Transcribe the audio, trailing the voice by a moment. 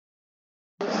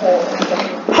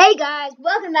Hey guys,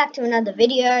 welcome back to another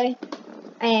video,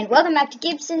 and welcome back to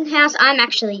Gibson House. I'm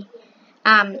actually,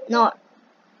 not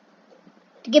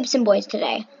the Gibson boys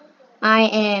today. I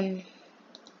am,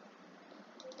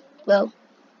 well,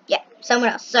 yeah, someone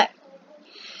else. So,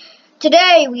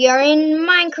 today we are in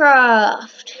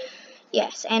Minecraft.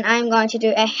 Yes, and I'm going to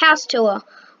do a house tour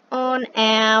on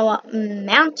our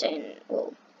mountain.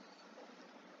 Well,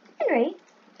 Henry,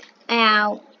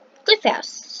 our cliff house.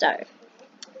 So,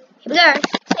 here we go.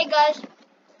 Hey guys.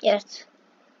 Yes,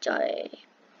 joy.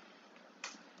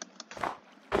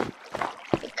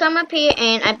 We come up here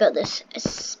and I built this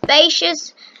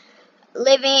spacious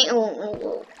living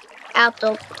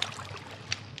outdoor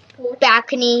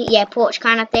balcony, porch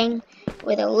kind of thing,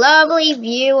 with a lovely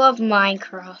view of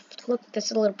Minecraft. Look,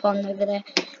 there's a little pond over there,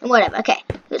 and whatever. Okay,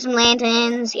 got some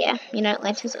lanterns. Yeah, you know,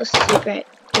 lanterns are super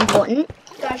important.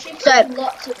 So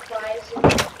lots of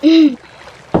fires.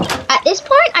 At this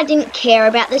point, I didn't care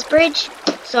about this bridge,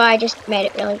 so I just made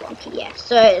it really wonky. Yeah.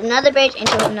 So another bridge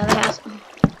into another house.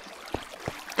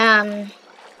 And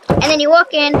then you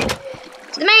walk in to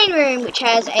the main room, which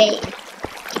has a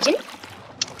kitchen.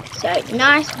 So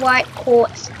nice white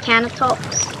quartz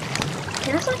countertops.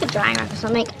 Okay, that's like a drying rack or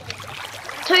something.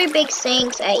 2 big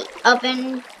sinks, a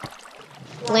oven,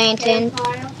 lantern.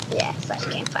 Campfire. Yeah, slash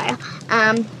campfire.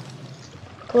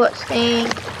 Quartz thing.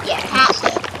 Yeah, house.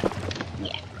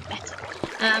 Yeah, that's it.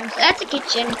 So that's a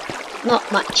kitchen.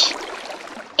 Not much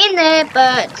in there,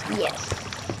 but yes.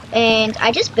 And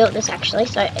I just built this actually.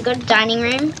 So I got a dining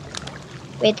room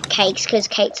with cakes, because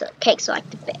cakes are like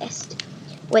the best.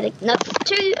 With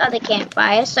 2 other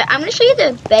campfires. So I'm gonna show you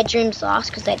the bedrooms last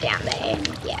because they're down there. And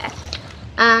yeah.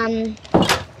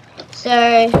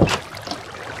 So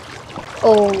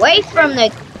away from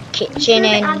the kitchen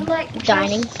and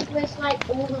dining. With like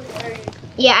all the food.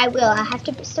 Yeah, I will. I have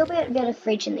to still be able to build a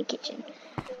fridge in the kitchen.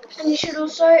 And you should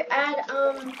also add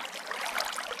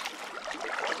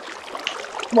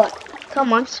What?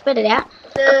 Come on, spit it out.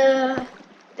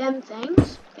 them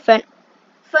things. Fern,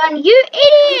 you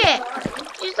idiot!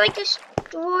 Just like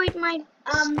destroyed my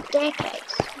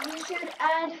staircase. You should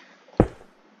add,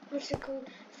 what's it called?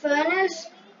 Furnace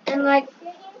and like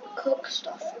cook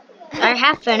stuff. I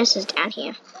have furnaces down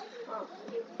here.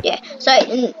 Yeah. So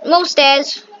more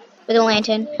stairs with a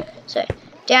lantern. So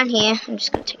down here, I'm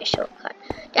just gonna take a shortcut.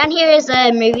 Down here is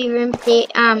a movie room,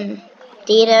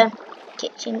 theater,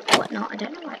 kitchen, whatnot. I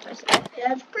don't know why it does that.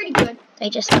 Yeah, it's pretty good. They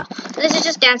just are. So this is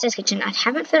just downstairs kitchen. I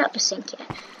haven't filled up the sink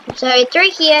yet. So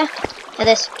through here, have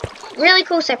this really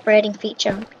cool separating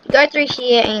feature. You go through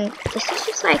here, and this is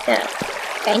just like a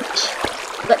bench.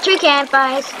 Got 2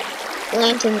 campfires,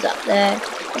 lanterns up there.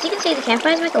 As you can see, the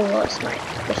campfires make a lot of smoke,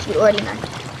 which you already know.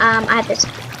 I have this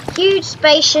huge,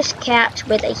 spacious couch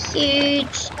with a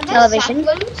huge television.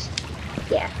 Saplings?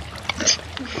 Yeah.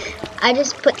 I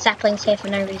just put saplings here for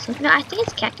no reason. No, I think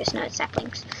it's cactus. No, it's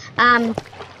saplings. And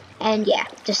yeah,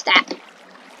 just that.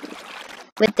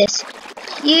 With this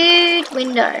huge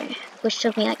window, which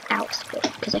took me like hours to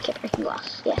build because I kept breaking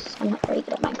glass. Yes, I'm not very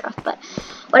good at Minecraft, but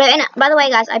whatever. And by the way,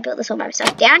 guys, I built this all by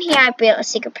myself. Down here, I built a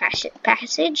secret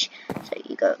passage. So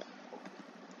you go,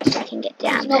 so I can get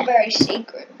down. It's not very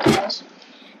secret, guys.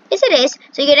 Yes, it is.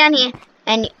 So you go down here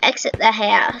and you exit the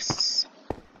house.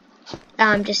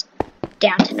 Just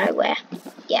down to nowhere.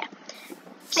 Yeah.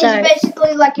 So it's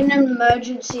basically like an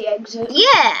emergency exit.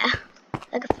 yeah,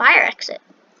 like a fire exit.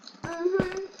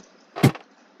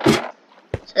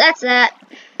 So that's that.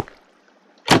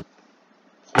 So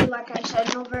like I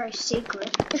said, not very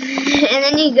secret. And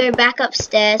then you go back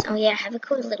upstairs. Oh yeah, I have a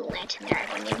cool little lantern there. I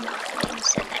haven't even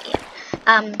said that yet.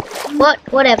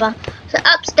 Whatever. So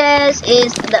upstairs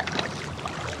is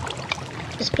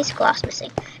there's a piece of glass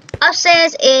missing.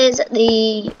 Upstairs is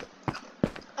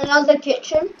Another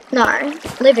kitchen? No,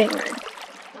 living room.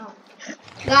 Oh.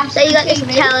 So you got this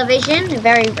television,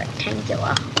 very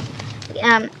rectangular.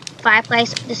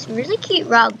 Fireplace, this really cute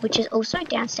rug, which is also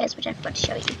downstairs, which I forgot to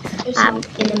show you.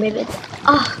 In the movie.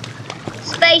 Oh,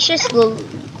 spacious little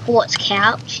quartz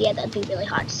couch. Yeah, that'd be really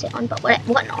hard to sit on, but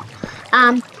whatnot.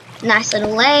 Nice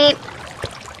little lamp.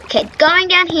 Okay, going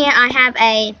down here, I have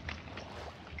a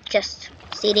just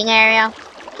seating area.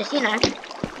 Just, you know,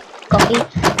 coffee.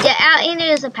 Yeah, out in it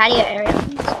is a patio area.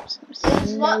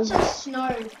 There's lots of snow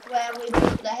where we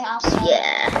built the house.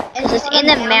 Yeah, because it's in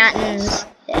the mountains.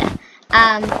 Yeah.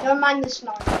 Don't mind the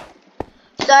snow.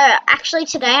 So actually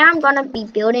today I'm gonna be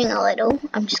building a little.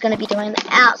 I'm just gonna be doing the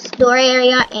outdoor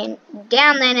area and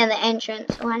down there near the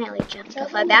entrance. Oh, I nearly jumped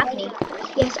off my balcony.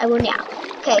 Yes, I will now.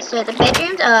 Okay, so the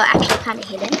bedrooms are actually kind of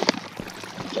hidden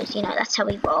because, you know, that's how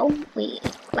we roll. We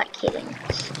like hidden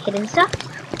stuff.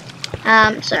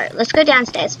 So let's go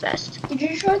downstairs first. Did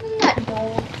you show them that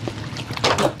door?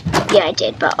 Yeah, I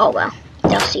did, but oh well.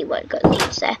 They'll see what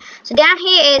leads there. So down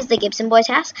here is the Gibson boys'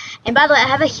 house. And by the way, I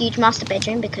have a huge master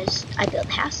bedroom because I built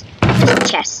the house.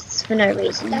 Just chests for no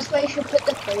reason. That's where you should put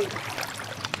the food.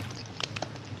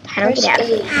 How do I get out of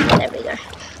here? Yeah, there we go.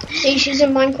 See, she's a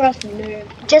Minecraft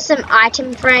noob. Just some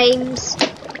item frames.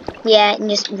 Yeah, and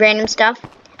just random stuff.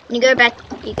 And you go back,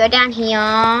 you go down here.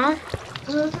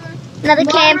 Another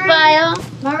campfire.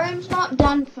 My room's not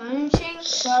done furnishing,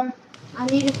 so I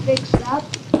need to fix that.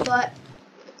 But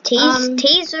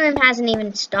T's room hasn't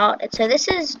even started, so this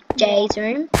is Jay's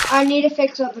room. I need to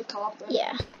fix up the carpet.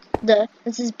 Yeah,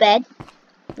 this is bed,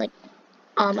 like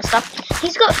armor stuff.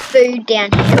 He's got food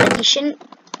down here, but he shouldn't.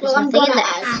 There's nothing in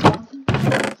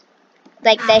there.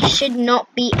 Like there should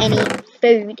not be any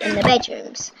food in the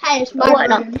bedrooms. Hey, it's my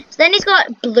room. So then he's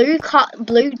got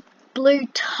blue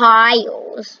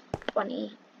tiles.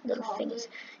 Funny little things.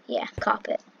 Yeah,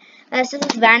 carpet. This is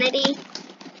his vanity.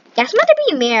 That's meant to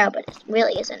be a mirror, but it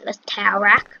really isn't. That's a towel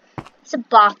rack. It's a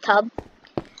bathtub.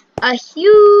 A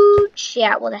huge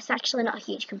shower. Well, that's actually not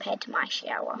huge compared to my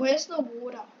shower. Where's the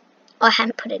water? Oh, I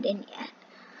haven't put it in yet.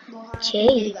 Well,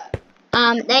 Gee.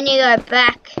 Then you go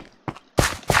back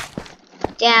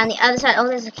down the other side. Oh,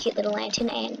 there's a cute little lantern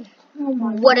and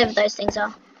whatever those things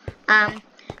are.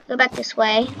 Go back this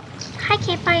way. Hi,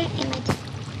 campfire.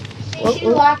 See, she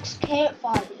likes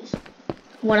campfires.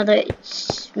 One of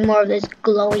those, more of those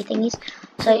glowy thingies.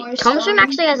 So Tom's room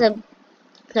actually has a.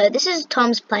 No, this is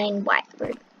Tom's plain white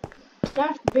room. It's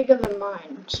not bigger than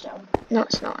mine, still. No,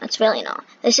 it's not. It's really not.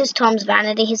 This is Tom's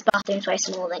vanity. His bathroom's way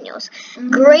smaller than yours.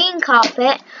 Green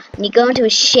carpet. And you go into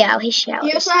his shower. His shower He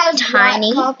is also has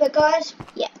tiny. white carpet, guys.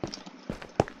 Yeah.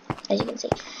 As you can see.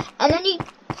 And then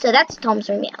so that's Tom's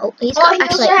room. Yeah. Oh, he's got he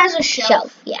actually also has a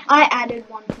shelf. Yeah. I added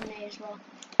one for me as well.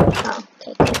 Oh,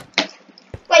 okay.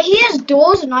 Wait, he has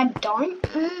doors and I don't?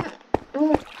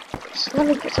 Just let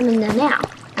me put some in there now.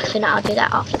 Actually, no, I'll do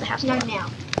that after the house. No, now.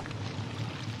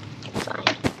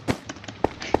 Fine.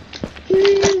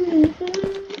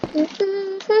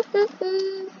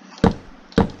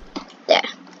 There.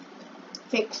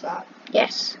 Fix that.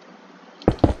 Yes.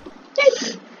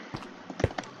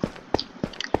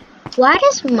 Why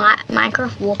does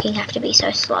Minecraft walking have to be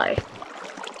so slow?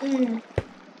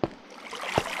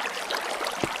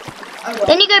 Oh, well.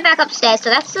 Then you go back upstairs, so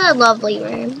that's the lovely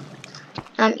room.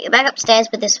 You go back upstairs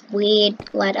with this weird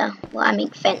ladder,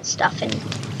 fence stuff and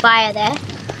fire there.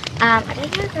 I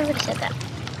don't know if I would have said that.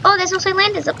 Oh, there's also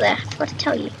lanterns up there. I forgot to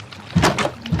tell you.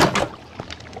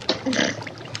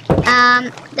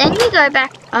 Then you go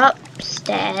back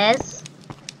upstairs.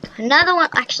 Another one.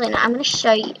 Actually, no. I'm going to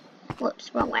show you.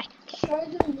 Whoops, wrong way. Okay.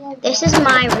 This is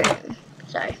my room.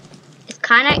 So it's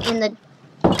kind of in the.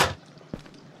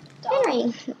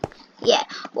 Yeah.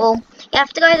 Well, you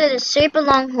have to go to the super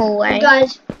long hallway.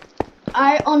 Guys,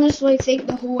 I honestly think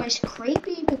the hallway's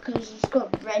creepy because it's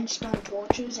got redstone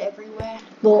torches everywhere.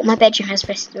 Well, my bedroom has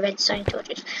redstone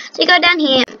torches. So you go down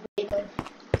here.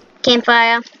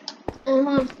 Campfire.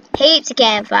 Heaps of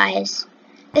campfires.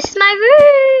 This is my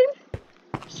room.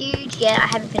 Huge. Yeah, I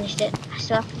haven't finished it. I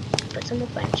still have to put some more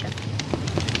furniture.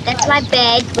 That's my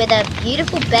bed with a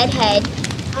beautiful bed head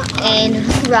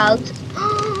and rugs.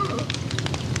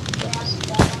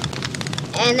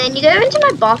 And then you go into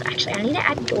my bath. Actually, I need to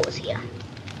add doors here.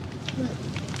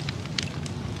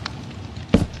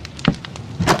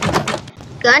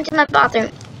 Go into my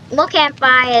bathroom. More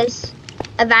campfires.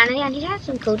 A vanity. I need to have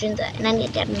some cauldrons there. And I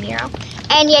need to add a mirror.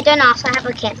 And yeah, don't ask. I have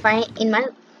a campfire in my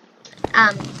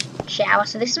shower.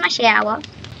 So this is my shower.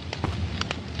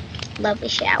 Lovely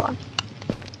shower.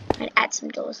 I'd add some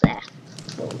doors there.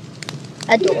 Ooh.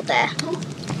 A door there.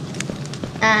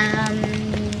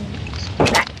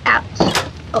 Back out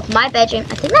of my bedroom.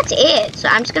 I think that's it. So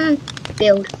I'm just gonna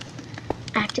build.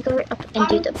 I have to go up and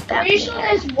do the balcony. Pretty sure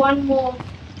there's one more.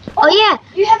 Oh yeah.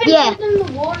 You haven't showed them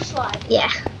the water slide.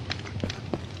 Yeah.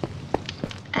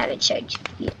 I haven't showed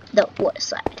you the water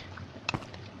slide.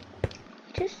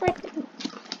 Just like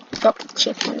drop the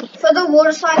chip on me. For the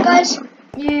water slide, guys,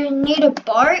 you need a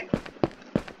boat.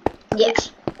 Yeah.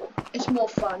 It's more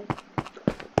fun.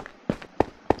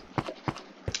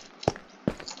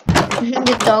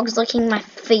 The dog's licking my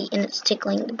feet and it's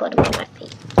tickling the bottom of my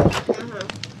feet.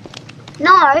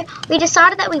 No, we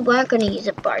decided that we weren't going to use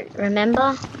a boat,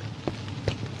 remember?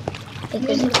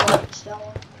 Because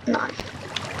no.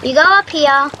 You go up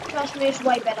here. Trust me, it's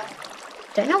way better.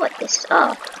 Don't know what this is.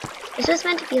 Oh, this was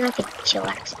meant to be like a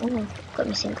chillax. Oh, got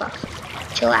missing glass.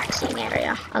 Chillaxing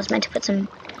area. I was meant to put some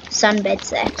sunbeds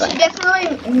there, but she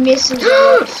definitely misses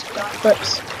stuff.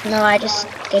 Whoops. No, I just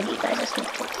gave you guys a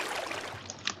sneak peek.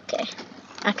 Okay.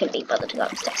 I couldn't be bothered to go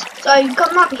upstairs. So you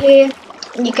come up here.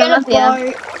 You get come up a here.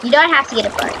 boat. You don't have to get a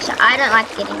boat, so I don't like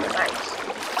getting the boats.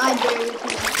 I do.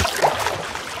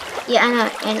 Yeah, I know,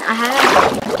 and I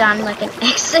haven't done like an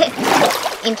exit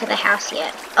into the house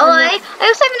yet. Oh, I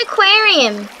also have an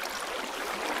aquarium.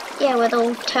 Yeah, with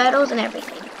all turtles and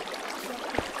everything.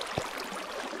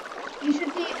 You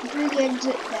should be through the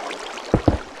exit there.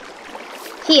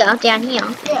 Here, down here.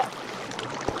 Yeah.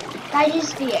 That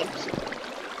is the exit.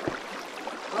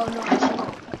 Oh no, it's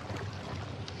not.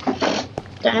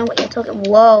 Don't know what you're talking.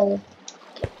 Whoa.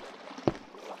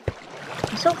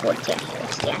 I saw 14 here.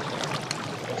 It's down here.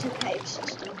 It's a cave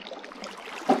system.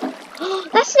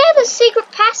 That's now the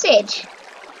secret passage.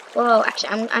 Whoa,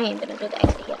 actually, I am gonna do the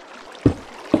exit here.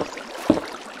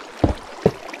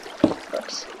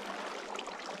 Oops.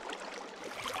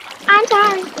 I'm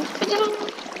sorry.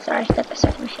 Sorry, that was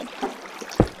stuck in my head.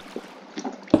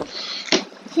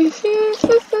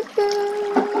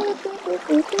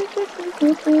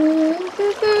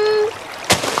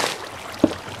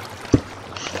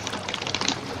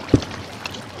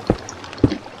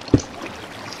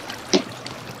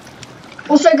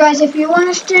 Also, guys, if you want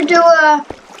us to do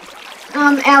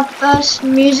our first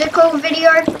musical video,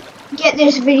 get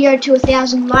this video to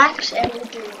 1,000 likes, and we'll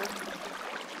do it.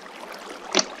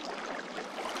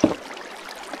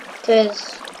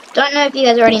 Because, don't know if you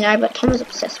guys already know, but Tom is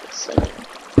obsessed with sleeping.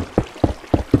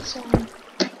 So,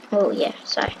 Oh, yeah,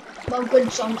 so. well,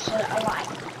 good songs that I like.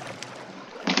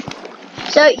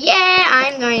 So, yeah,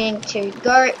 I'm going to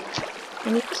go.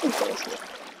 Let me put some balls here.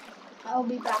 I'll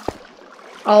be back.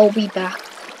 I'll be back.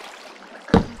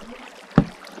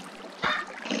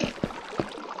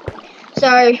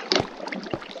 So,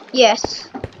 yes,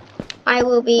 I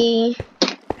will be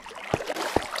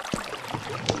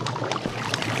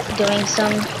doing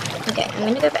some. Okay,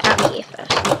 I'm gonna go out here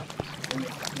first.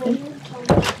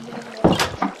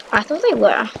 I thought they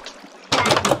were.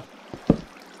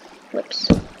 Whoops.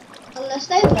 Unless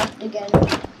they left again.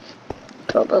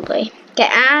 Probably. Okay,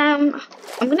 I'm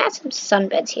gonna add some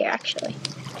sunbeds here actually.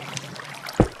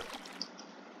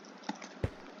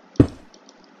 I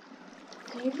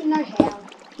don't even know how.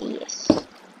 Yes.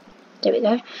 There we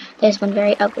go. There's one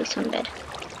very ugly sunbed.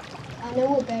 I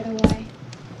know a better way.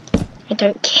 I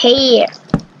don't care.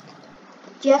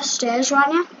 Do you have stairs right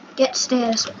now? Get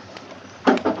stairs.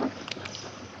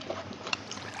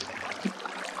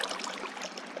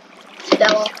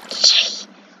 Stella.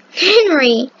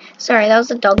 Henry! Sorry, that was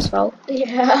the dog's fault.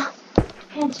 Yeah.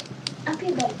 Hands up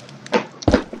your butt.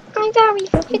 I'm sorry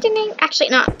for fidgeting. Actually,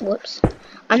 not. Whoops.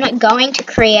 I'm not going to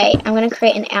create. I'm going to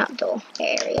create an outdoor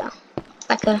area.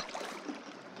 Like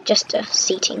just a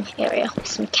seating area with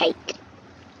some cake.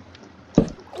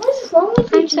 What's wrong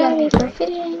with you? I'm sorry for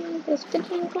fidgeting. There's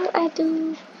fidgeting what I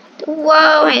do.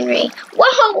 Whoa, Henry.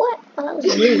 Whoa, what? Oh, that was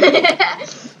rude.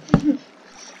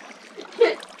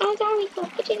 I'm sorry for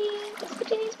fidgeting. This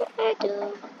fidgeting is what I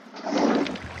do.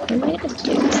 What am I going to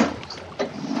do?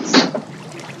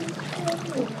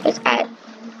 Let's add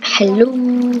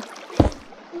hello.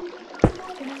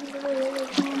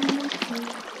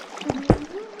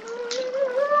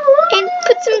 And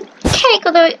put some cake,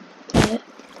 although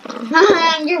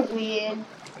You're weird.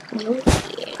 you're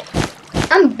weird.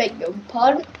 I'm big your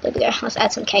pod. There we go. Let's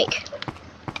add some cake.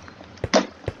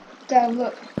 Dad,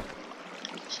 look.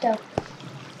 Stella.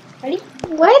 Ready?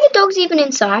 Why are the dogs even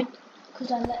inside?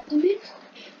 Because I let them in.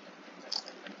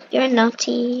 You're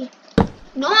naughty.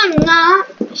 No, I'm not.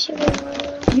 Yes, you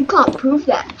are. You can't prove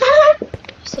that.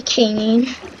 So keen.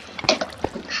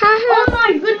 Oh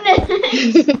my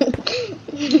goodness.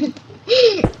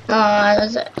 Oh,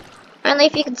 only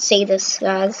if you could see this,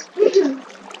 guys.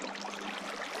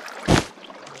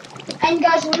 And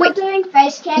guys, we're not doing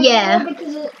face cam Yeah. anymore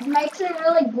because it makes it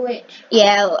really glitch.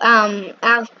 Yeah,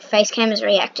 our face cam is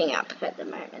reacting up at the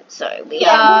moment, so we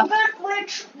Yeah, are.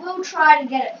 we'll try to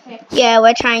get it fixed. Yeah,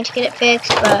 we're trying to get it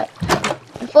fixed, but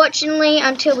unfortunately,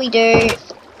 until we do,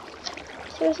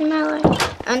 seriously, Mallow,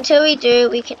 until we do,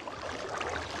 we can.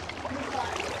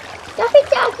 Duffy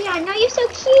Duffy, I know you're so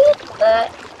cute,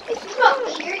 but It's just not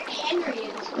cute. Henry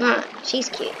is. no, she's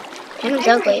cute. Henry's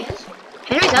Henry ugly. is.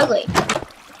 Henry's ugly.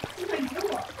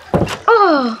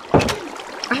 Oh,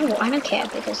 I don't care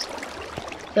because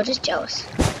you're just jealous.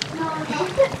 No,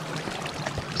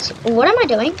 So, what am I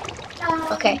doing?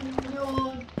 Okay.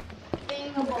 You're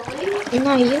being a bully.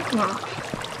 No, you're not.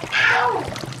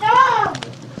 Ow!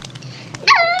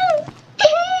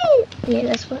 Yeah,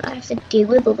 that's what I have to deal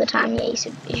with all the time. Yeah,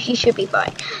 you should be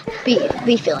fine.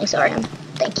 Be feeling sorry.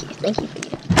 Thank you for you.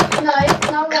 No,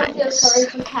 no one feels Kindness. sorry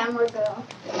for camera girl.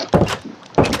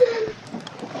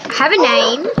 I have a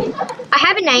name. I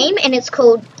have a name, and it's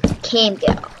called cam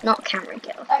girl, not camera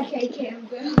girl. Okay, Cam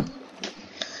girl.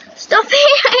 Stop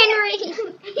it, Henry.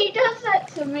 He does that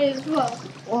to me as well.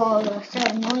 Whoa, you're so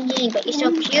annoying, but you're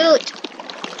so cute.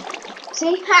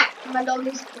 See? Ha! My dog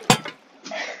is cute.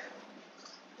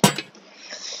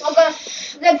 Okay,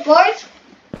 they're both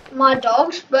my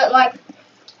dogs, but like,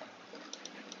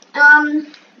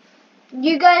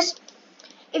 you guys,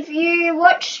 if you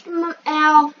watched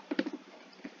our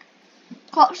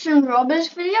Cops and Robbers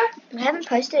video, I haven't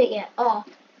posted it yet. oh,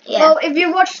 Yeah. well, if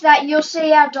you watch that, you'll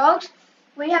see our dogs.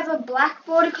 We have a black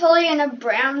border collie and a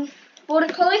brown border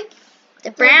collie.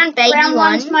 The brown baby brown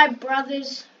one. one's my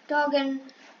brother's dog, and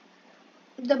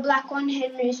the black one,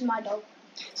 Henry's my dog.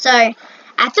 So,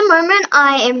 at the moment,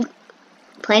 I am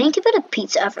planning to build a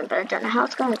pizza oven, but I don't know how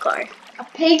it's going to go. A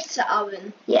pizza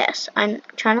oven. Yes, I'm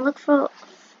trying to look for.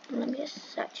 Let me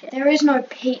just search it. There is no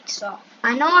pizza.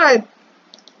 I know,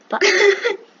 but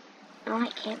oh, I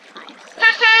can't find it.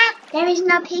 Haha, there is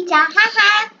no pizza.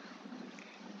 Haha.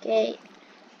 Okay.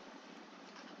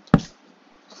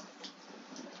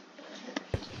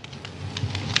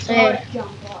 So, Don't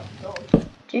jump off, dog.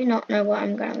 do not know what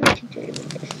I'm going to do with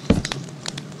this.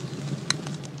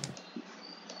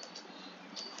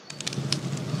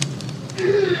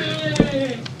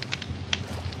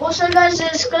 Also, guys,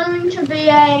 there's going to be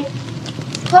a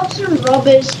Cops and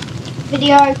Robbers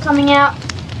video coming out,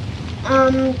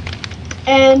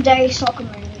 and a soccer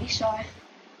movie. So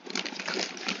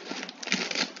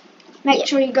make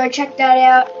sure you go check that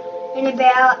out in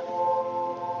about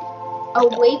a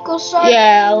week or so.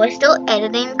 Yeah, we're still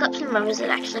editing Cops and Robbers. It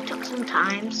actually took some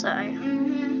time, so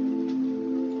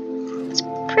it's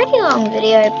a pretty long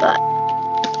video, but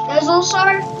There's also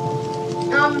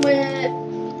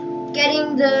we're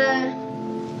getting the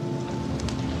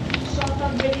soccer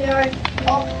video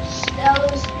off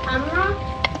Stella's camera,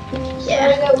 so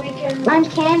that we can. I'm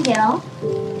Cam Girl.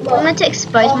 I wanted to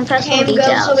expose my off personal Cam Girl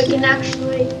details. so we can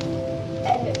actually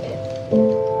edit it.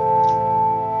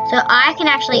 So I can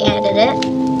actually edit it.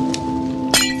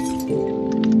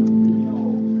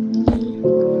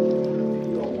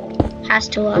 House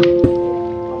tour.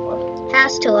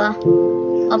 House tour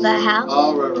of our house.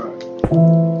 Oh,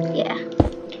 right. Yeah.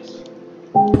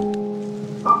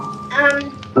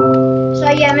 So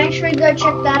yeah, make sure you go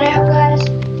check that out, guys. It's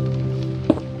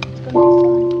gonna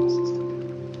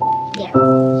be Yeah.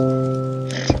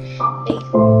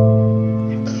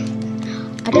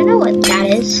 I don't know what that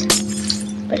is,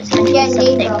 but it's fun. actually Yeah,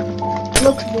 something. neither.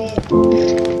 Looks weird.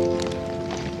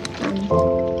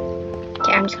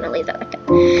 Okay, I'm just gonna leave that like that.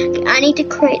 Okay, I need to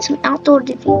create some outdoor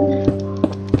living.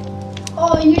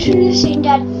 Oh, you should have seen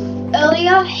that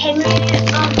earlier. Henry,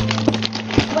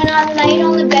 when I laid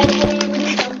on the bed, Henry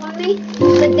wouldn't jump on me.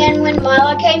 But then when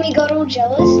Milo came, he got all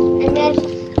jealous. And then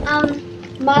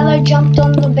Milo jumped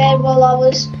on the bed while I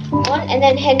was on, and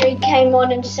then Henry came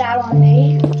on and sat on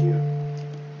me.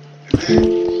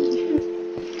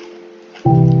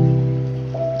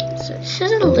 So this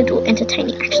is a little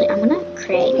entertaining. Actually, I'm gonna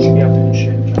create.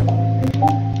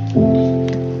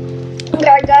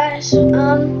 Okay, guys. I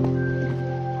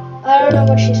don't know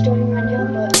what she's doing right now,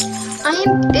 but I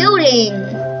am building.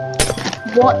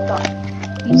 what though?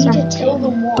 You need to tell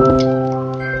them what.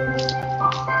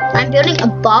 I'm building a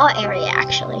bar area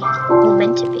actually. Or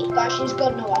meant to be. Guys, she's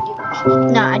got no idea what she's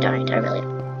doing. No, I don't. I really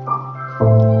don't.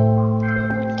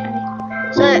 Okay.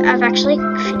 So I've actually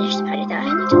finished the patio. That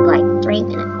only took like 3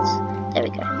 minutes. There we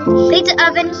go. Pizza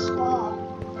oven. Oh.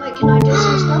 Wait, can I do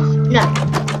some stuff? No.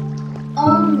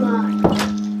 Oh my.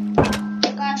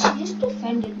 Guys, she just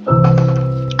defended me.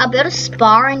 I'll build a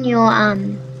spa in your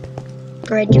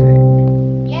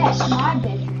bedroom. Yes, my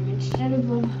bedroom instead of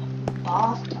a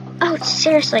bathtub. Oh,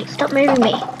 seriously, stop moving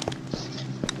me.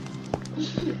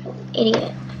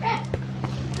 Idiot.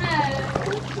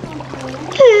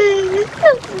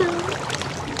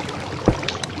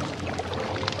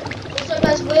 So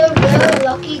guys, we're really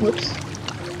lucky. Whoops.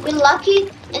 We're lucky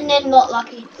and then not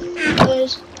lucky.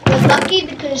 Because we're lucky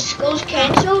because school's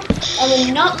cancelled, and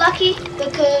we're not lucky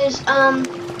because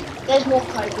there's more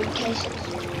COVID cases.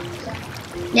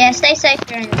 Yeah, stay safe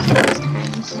during these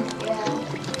times.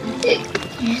 Yeah.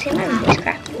 You see my voice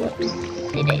crack? Whoops.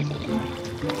 Daisy.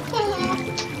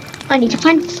 I need to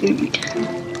find food.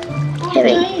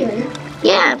 Heavy.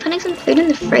 Yeah, I'm putting some food in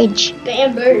the fridge.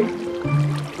 Bamboo.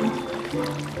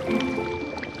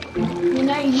 You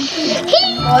know, you can get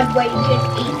a pod where you can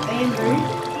eat bamboo.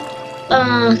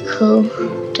 Oh, cool.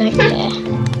 Don't care.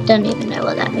 Don't even know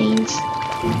what that means.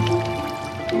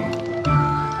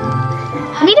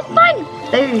 I need to find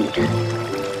food.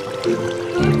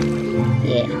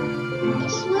 Yeah.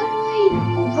 It's literally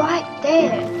right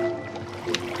there.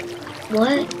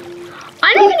 What? I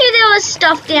I never knew there was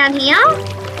stuff down here.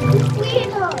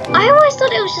 Weirdo. I always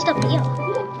thought it was just up here.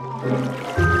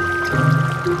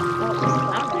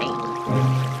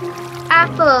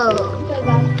 Apple. Okay,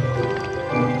 guys.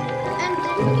 And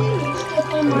didn't you used to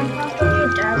play Minecraft on your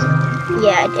dad's phone?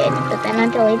 Yeah, I did, but then I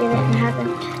deleted it and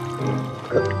haven't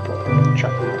cooked pork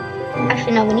chop.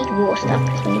 Actually, no, we need raw stuff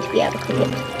because we need to be able to cook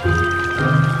it.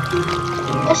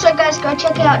 Also, guys, go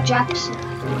check out Jackson.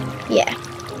 Yeah.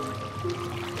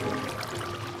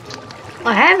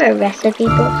 I have a recipe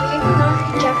book. Do you know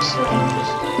who Jackson is?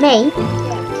 Me?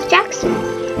 Yeah. It's Jackson.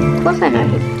 Of course I know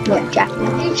what Jackson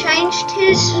is. He changed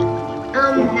his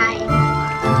name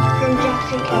from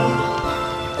Jackson Gaming.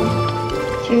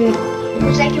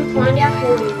 Because they can find out who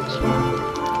he is.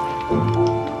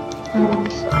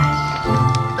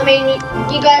 I mean,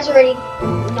 you guys already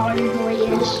know who he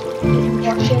is.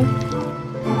 Watching.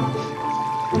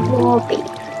 Warby.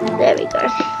 There we go.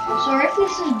 Sorry if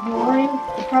this is boring.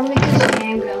 Probably because the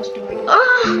fangirl's doing it.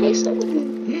 Oh, it's so mean.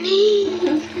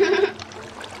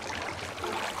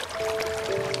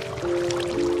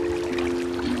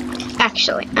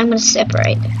 Actually, I'm gonna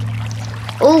separate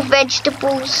all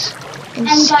vegetables and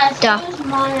And guys, stuff. it was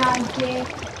my idea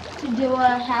to do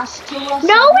a house tour.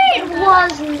 No, it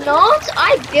was not.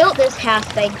 I built this house,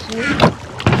 thank you.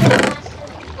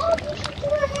 Oh, we should do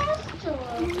a house tour.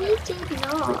 You did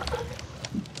not.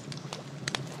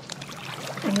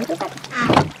 I'm gonna go back.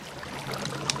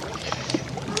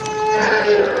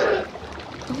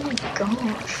 Oh my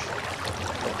gosh.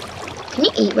 Can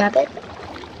you eat rabbit?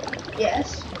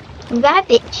 Yes.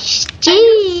 Rabbit stew.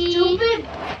 Stupid.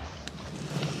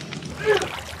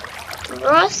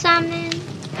 Raw salmon.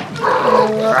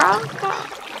 Raw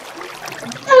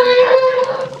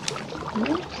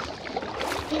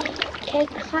okay,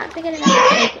 can't forget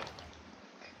about it.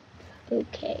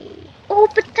 Okay. Oh,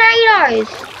 potatoes!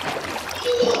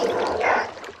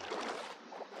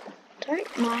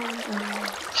 Don't mind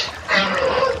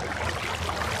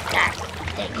that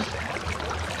thing.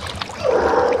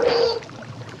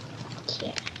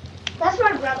 Yeah. That's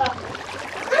my brother.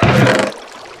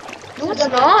 No, it's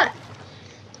not.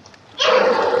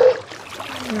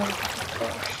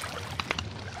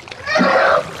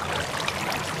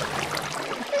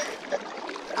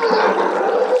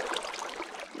 Oh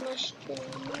gosh.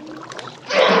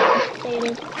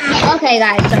 Okay,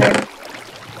 guys, so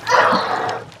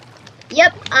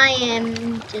yep, I am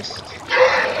just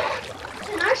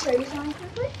Can I show you something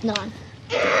quickly? no.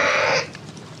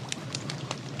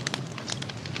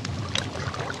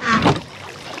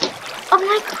 Oh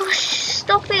my gosh,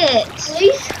 stop it!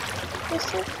 Please? You're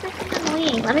so freaking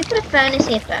annoying. Let me put a furnace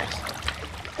here first.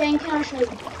 Then can I show you?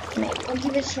 Maybe. I'll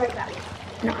give it straight back.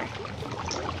 No.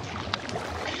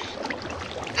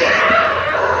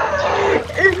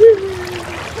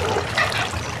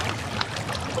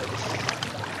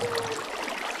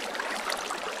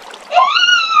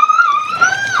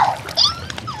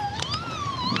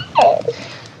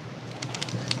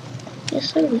 You're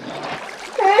so weird.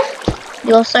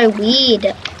 You're so weird.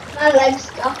 My leg's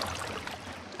stuck.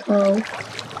 Oh,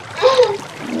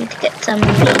 I need to get some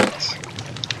meat.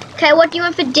 Okay, what do you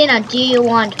want for dinner? Do you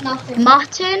want Nothing.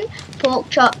 mutton, pork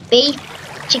chop, beef,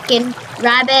 chicken,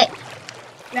 rabbit,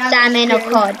 salmon, or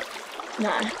cod?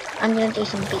 No, I'm gonna do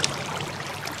some beef.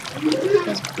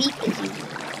 Because beef is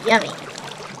yummy.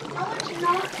 No, it's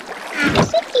not.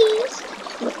 Yes, it is.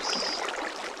 Whoops.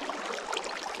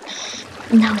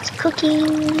 Now it's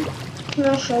cooking. Can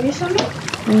I show you something?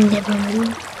 Never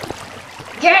mind.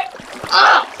 Get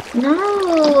up!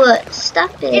 No,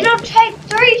 stop it. It'll take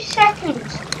 3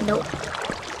 seconds. Nope.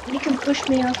 You can push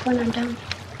me off when I'm done.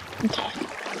 Okay.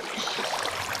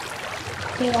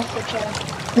 Get off the chair.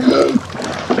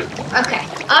 Okay.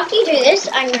 After you do this,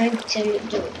 I'm going to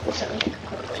do something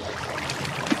quickly.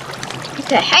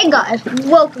 Okay, hey guys,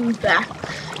 welcome back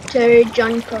to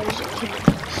Johnny Pro's channel.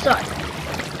 So,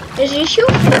 this is your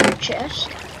food chest.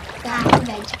 That's the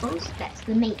vegetables, that's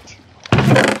the meat.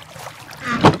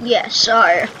 Yeah,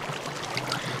 so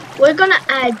we're gonna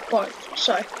add both.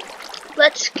 So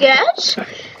let's get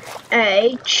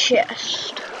a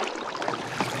chest.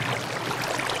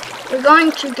 We're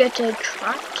going to get a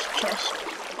trapped chest.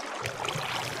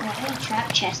 A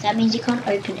trap chest, that means you can't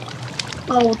open it.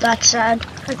 Oh, that's sad.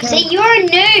 Okay. See, you're a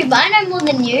noob. I know more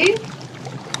than you.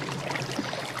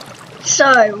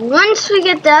 So once we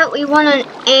get that, we want an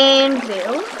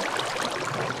anvil.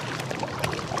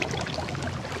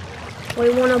 We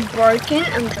want a broken.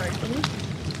 I'm joking.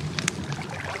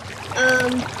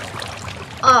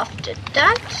 After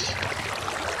that,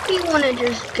 we want to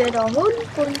just get a whole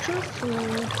bunch of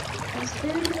food. Let's put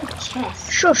it in the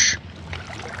chest. Shush.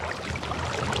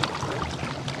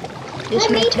 This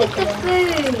Let may me take pick the a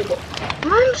while. food.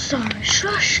 I'm sorry,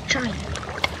 shush, child.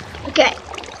 Okay,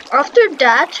 after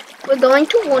that, we're going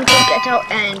to want to get our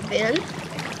anvil,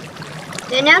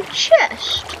 then our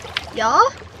chest, yeah?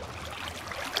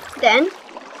 Then,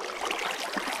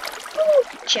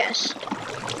 chest.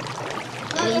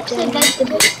 And then you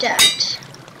get that.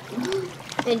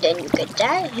 And then you get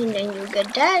that, and then you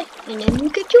get that, and then you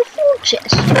get your full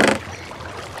chest.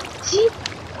 See?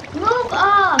 Move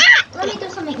up. Let me do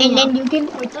something. And then you can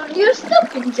put on your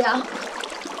stuffings out.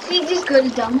 See, this girl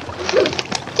is dumb.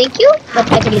 Thank you,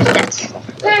 but I believe that's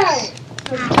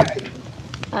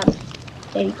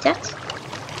delete that.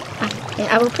 And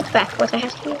I will put back what I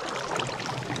have here.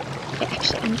 Okay,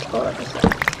 actually, I need to go over here.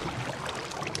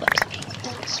 Whoops.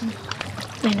 That's me.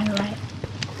 I know, right?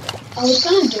 I was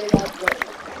gonna do that, but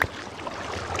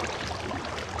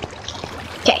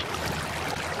Okay.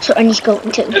 So I need to go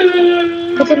into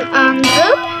put them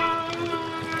under.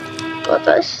 Got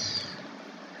this.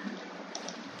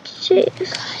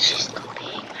 She's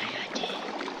copying my idea.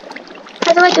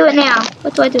 How do I do it now?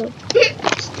 What do I do?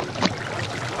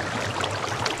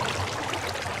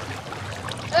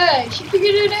 hey, she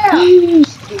figured it out.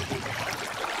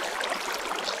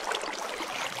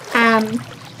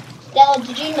 Stella,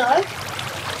 did you know?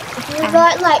 If you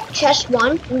write like chest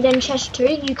 1 and then chest 2,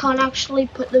 you can't actually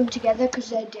put them together because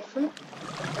they're different.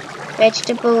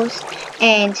 Vegetables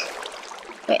and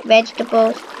wait,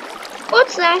 vegetables. /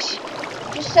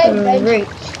 Just say veg. root.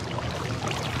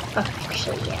 Oh,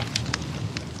 actually, yeah.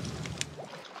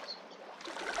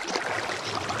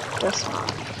 That's small.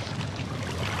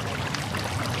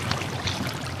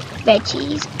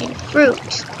 Veggies and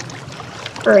fruit.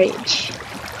 Fridge.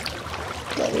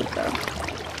 There we go.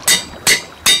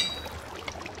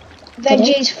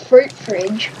 Veggies, fruit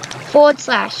fridge. / fruit.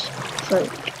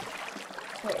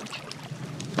 Fridge.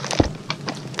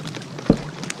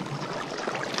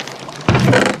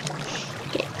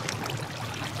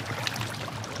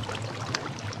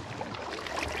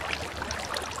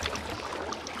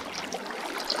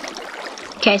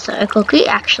 Okay, so a cookie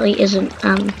actually isn't,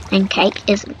 and cake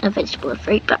isn't a vegetable or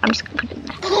fruit, but I'm just gonna put it in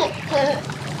there.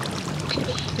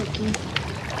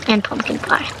 And pumpkin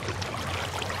pie.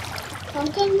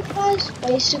 Pumpkin pie is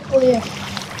basically a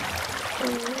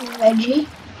veggie.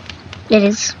 It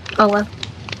is. Oh well.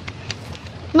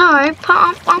 No,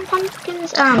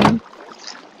 pumpkins, I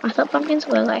thought pumpkins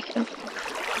were like, Oh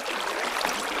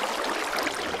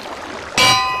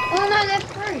no, they're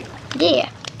fruit. yeah,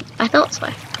 I thought so.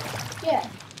 Yeah.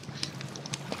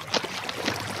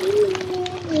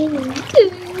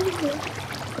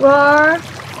 Raw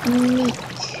meat.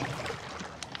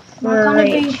 Not gonna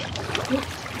be. Fridge.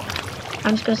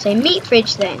 I'm just gonna say meat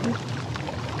fridge then.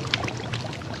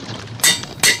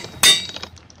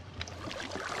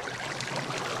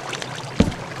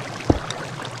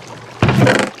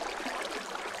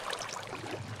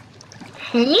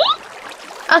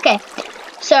 Okay,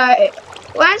 so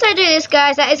once I do this,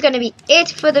 guys, that is going to be it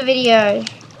for the video.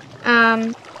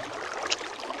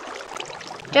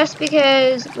 Just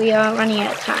because we are running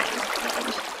out of time.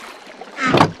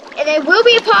 And there will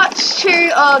be a part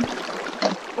 2 of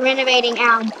renovating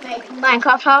our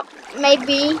Minecraft hub.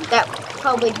 Maybe that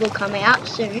probably will come out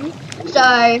soon. So,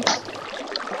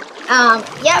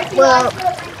 yeah, well,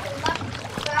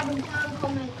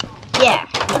 yeah.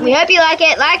 We hope you like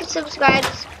it. Like and subscribe.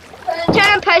 Turn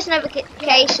on post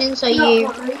notifications so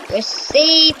you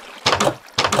receive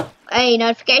a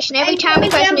notification every time we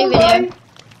post a new video.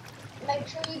 Make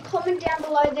sure you comment down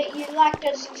below that you liked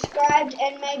and subscribed,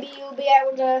 and maybe you'll be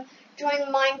able to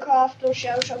join Minecraft or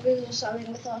Shell Shoppers or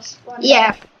something with us one day.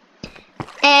 Yeah.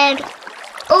 And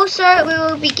also we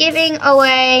will be giving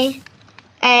away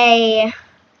a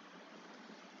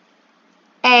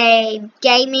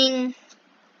gaming.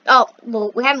 Oh,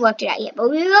 well, we haven't worked it out yet, but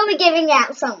we will be giving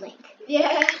out something.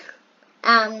 Yeah.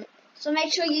 So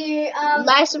make sure you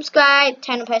Like, subscribe,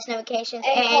 turn on post notifications,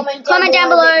 and comment down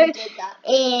below that you did that.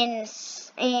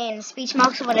 in speech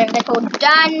marks or whatever they're called,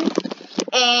 done,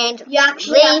 and You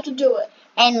actually have to do it.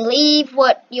 And leave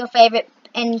what your favorite,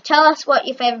 and tell us what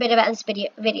your favorite bit about this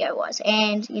video was,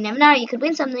 and you never know, you could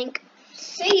win something.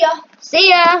 See ya. See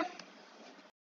ya.